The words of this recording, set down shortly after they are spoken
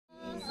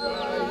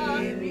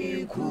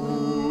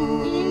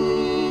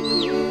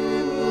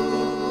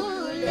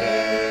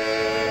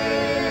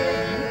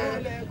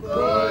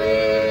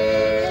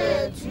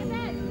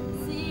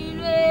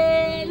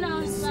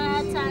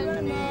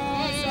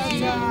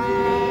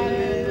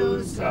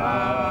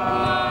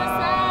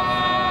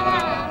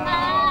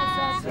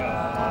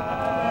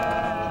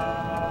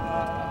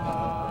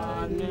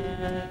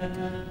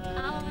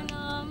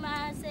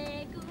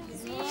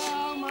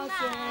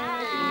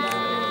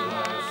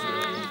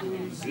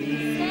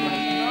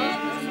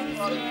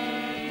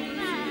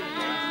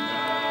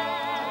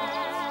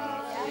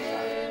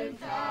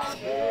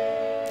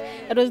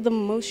It was the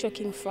most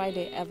shocking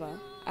Friday ever.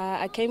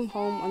 I came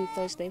home on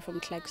Thursday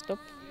from Klerksdorp,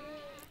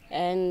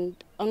 and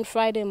on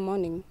Friday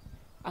morning,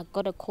 I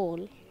got a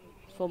call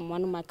from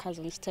one of my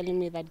cousins telling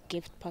me that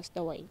Gift passed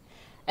away.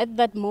 At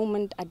that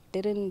moment, I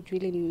didn't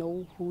really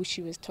know who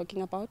she was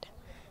talking about,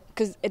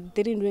 because it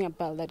didn't ring a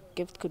bell that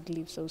Gift could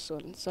leave so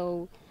soon.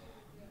 So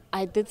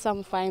I did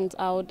some finds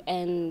out,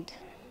 and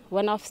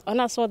when I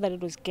saw that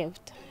it was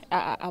Gift,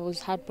 I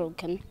was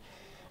heartbroken.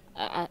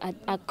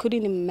 I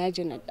couldn't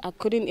imagine it. I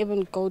couldn't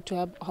even go to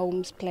her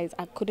home's place.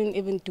 I couldn't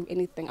even do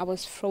anything. I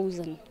was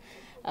frozen.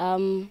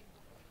 Then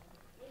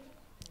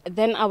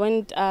I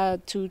went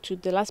to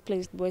the last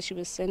place where she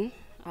was in.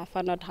 I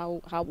found out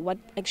what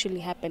actually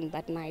happened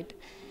that night.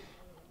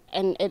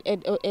 And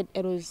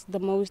it was the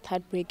most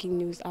heartbreaking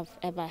news I've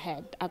ever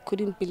had. I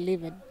couldn't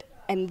believe it.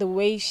 And the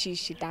way she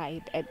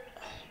died,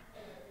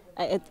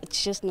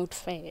 it's just not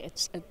fair.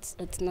 It's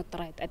not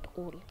right at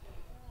all.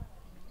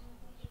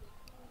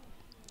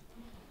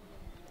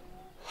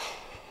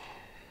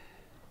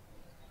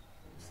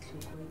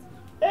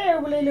 Eh,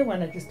 o bolele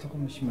ngwana ke setoko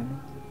moshimane.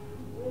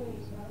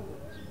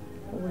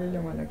 O bolele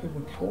ngwana ke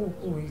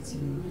botlhoko o itse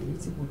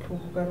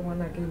botlhoko ka re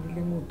ngwana ke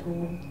le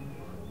motho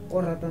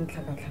o ratang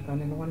tlhakatlhakane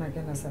le ngwana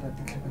ke na sa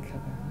rate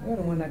tlhakatlhakane. E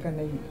re ngwana ka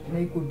na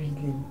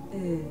ikobile.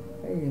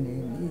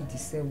 Ne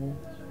Disebo.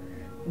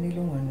 Ne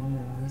le ngwana mo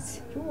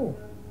itse. Jo.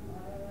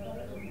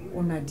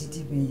 O na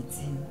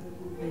didibetse.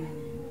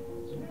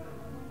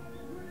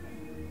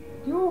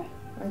 Yo,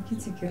 a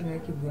kitse ke rena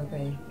ke bua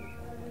kae.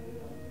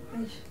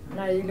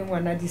 Na ile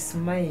ngwana di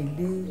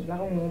smile la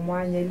go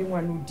momanya ile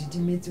ngwana o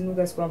didimetse no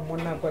ka se kwa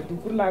mona kwa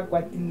dikula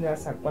kwa tilla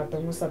sa kwata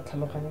mo sa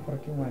tlhaloganya gore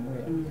ke ngwana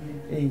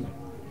ya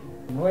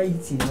no a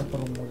itse ya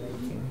gore mo la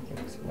itse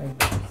ke se ba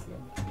itse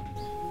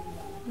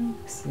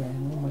sia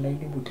no mo la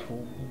ile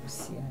botlhoko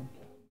sia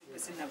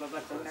sena ba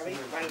batla ba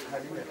ipal ba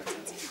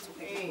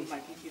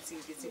ke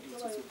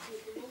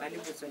ba le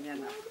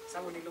botsonyana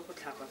sa bone le go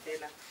tlhapa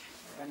fela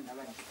ba nna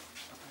ba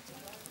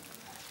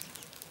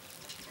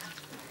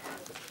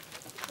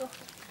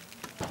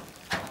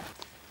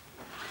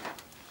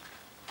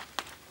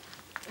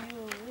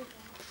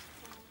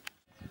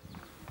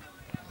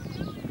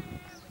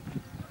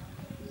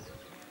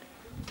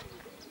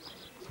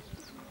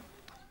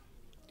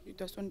It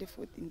was on the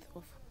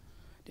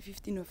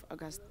 15th of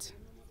August,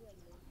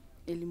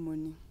 early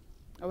morning.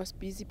 I was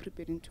busy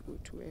preparing to go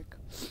to work.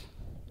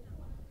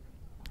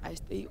 I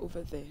stay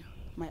over there.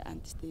 My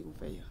aunt stay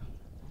over here.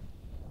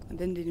 And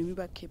then the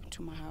neighbor came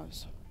to my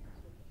house.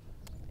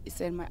 He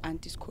said, my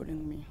aunt is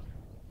calling me.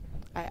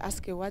 I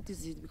asked her, what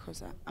is it?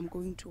 Because I'm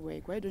going to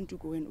work. Why don't you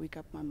go and wake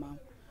up my mom?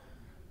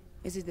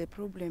 Is it the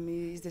problem?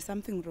 Is there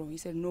something wrong? He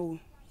said, no.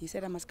 He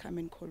said, I must come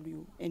and call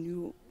you. And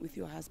you, with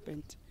your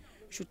husband,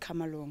 should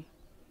come along.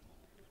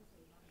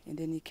 And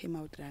then he came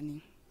out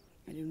running.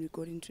 And then we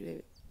got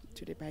into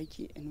the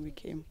bike and we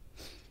came.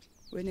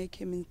 When I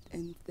came in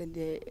and then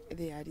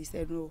he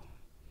said, no,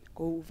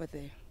 go over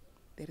there.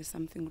 There is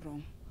something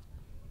wrong.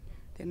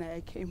 Then I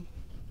came.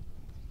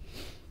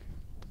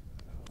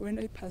 When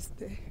I passed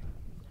there,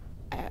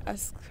 I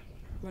asked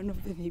one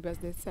of the neighbors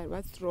that side,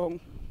 what's wrong?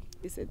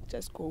 He said,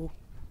 just go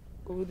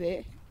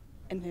there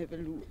and have a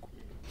look.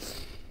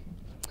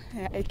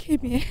 I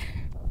came here.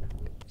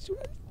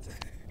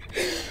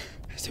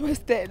 She was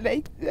there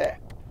like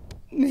that,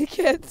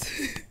 naked.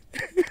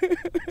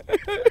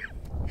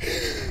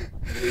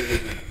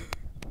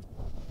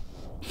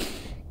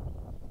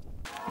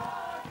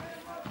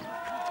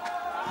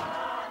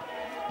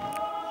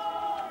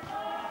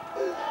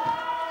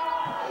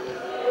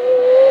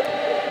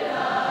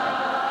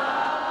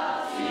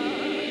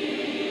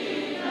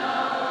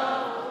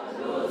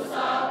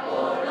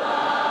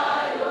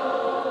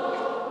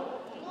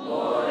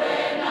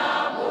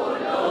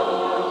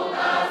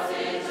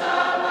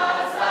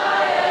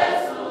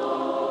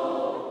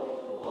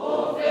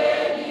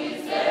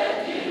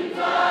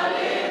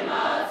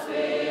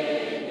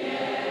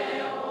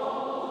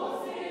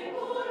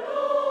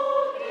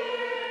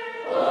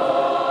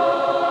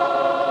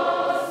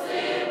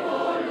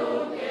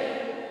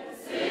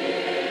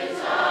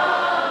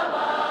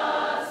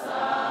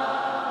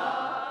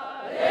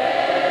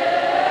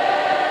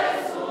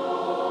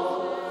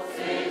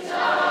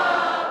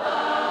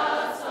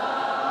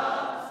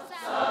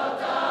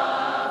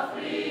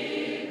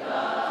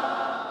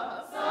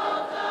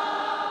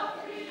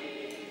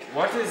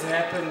 What has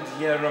happened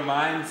here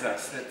reminds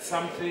us that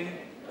something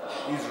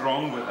is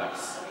wrong with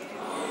us.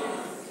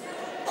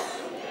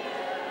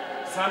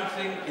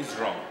 something is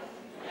wrong.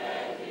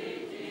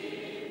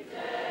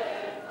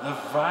 The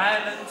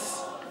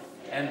violence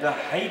and the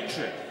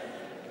hatred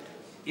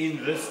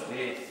in this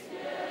death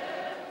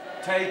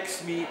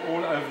takes me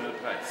all over the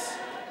place.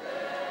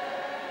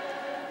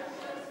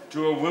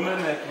 To a woman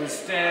that was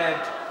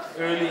stabbed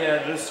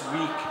earlier this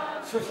week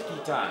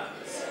 50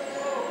 times.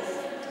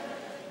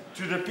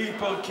 To the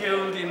people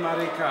killed in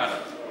Makau.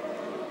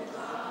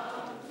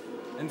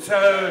 And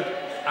so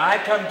I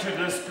come to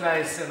this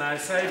place and I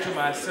say to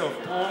myself,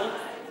 Paul,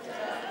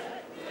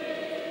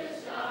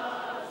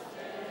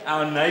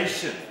 our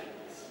nation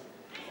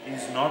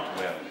is not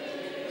well.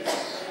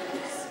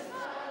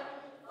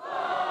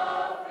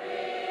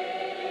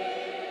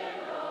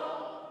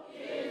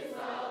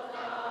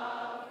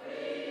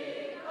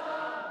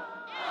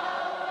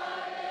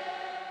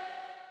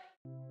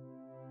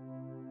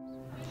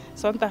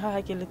 Sontaga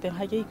ga ke le teng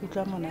ga ke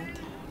ikutlwa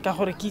monate ka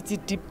gore ke itse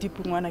deep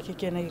ngwana ke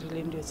kena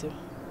irileng dio tseo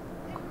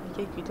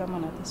ke ikutlwa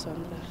monate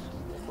Sontaga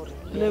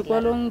le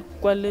kwalong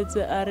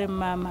kwaletse a re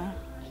mama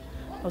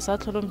o sa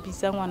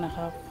tlholompisa ngwana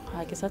gago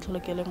ga ke sa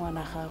tlholokele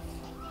ngwana gago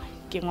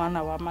ke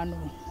ngwana wa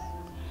manong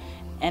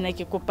ene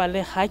ke kopa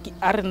le ga ke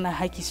a re nna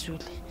ha ke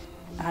sule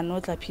a no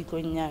tla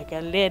phitlong ya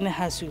ka le ene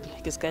ha sule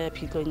ke ska ya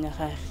phitlong ya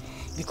gage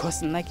because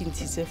nna ke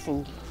ntshitse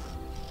phone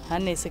ha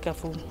ne se ka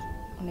phone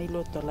ona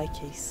ile tola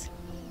case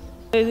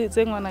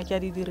tse ngwana ke a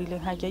di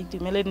dirileng ga ke a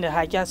itumele nne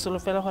ga ke a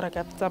solofela gore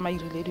ka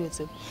tsamairile dio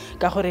tseo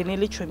ka gore ne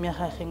le tšhomi ya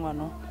gage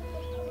ngwana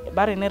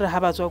ba re ne re ha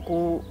ba tswa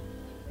ko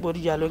bo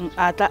dijalong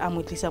a tla a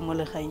motlisa mo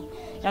legaeng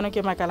yaanong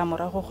ke makala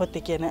morago gote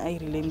ke ene a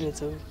irileng dio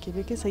tseo ke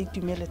be ke sa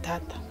itumele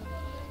thata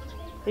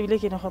ebile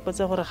ke ne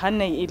gopotse gore ga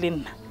nne e le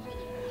nna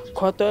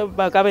khoto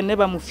ba ka bene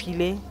ba mo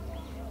file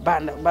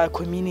bana ba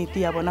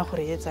community ya bona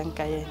gore e etsang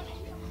ka ene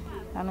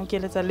yaanong ke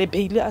letsa le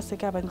beile a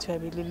seka ba ntshwa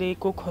bile le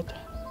ko khoto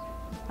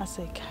a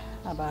seka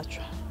a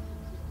batšwa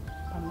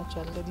ba mo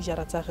tswalle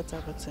dijara tsa ge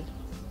tsa botsela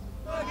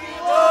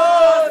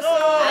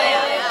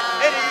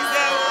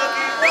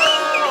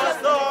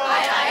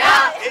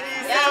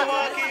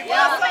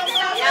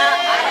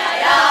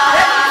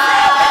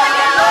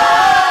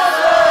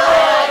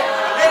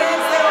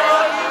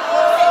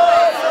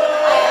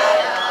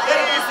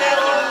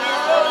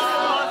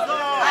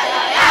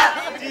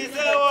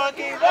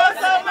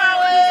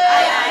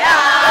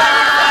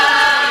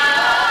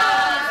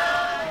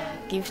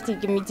Gift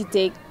ke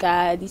meetsitse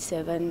ka di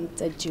 7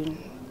 tsa June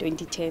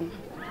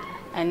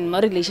 2010 and mo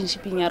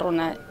relationship ya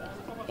rona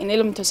ene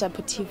le motho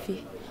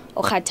supportive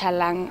o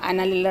kgathalang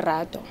ana le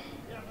lerato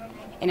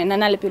ene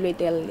nana le pelo e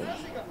telele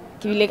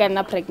ke bile ka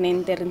nna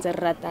pregnant re ntse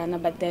re ratana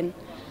but then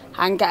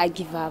hanga a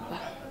give up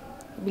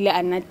bile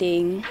a nna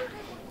teng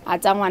a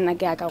tsa ngwana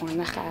ke aka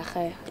ngwana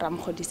gagwe ra mo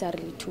godisa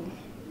re le two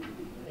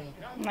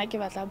nna ke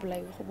batla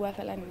bolai go bua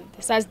fela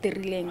nnete sa se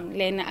dirileng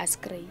le ene a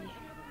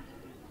skreye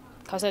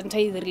cause ntho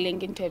e dirileng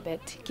ke ntho e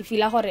bad ke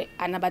fila gore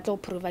ana batla go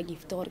prove a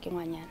gift gore ke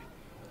ngwanyana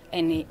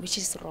and which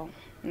is wrong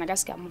nna ka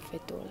se ka mo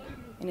fetola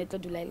ene tlo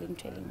dula ile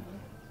ntho e leng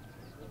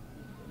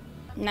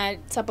na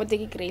support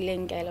ke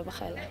kreileng ka ile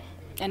bogela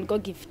and go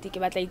gift ke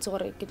batla itse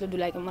gore ke tlo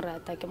dula ke mo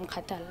rata ke mo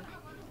kgathala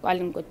kwa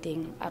leng ko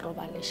teng a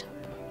robale sha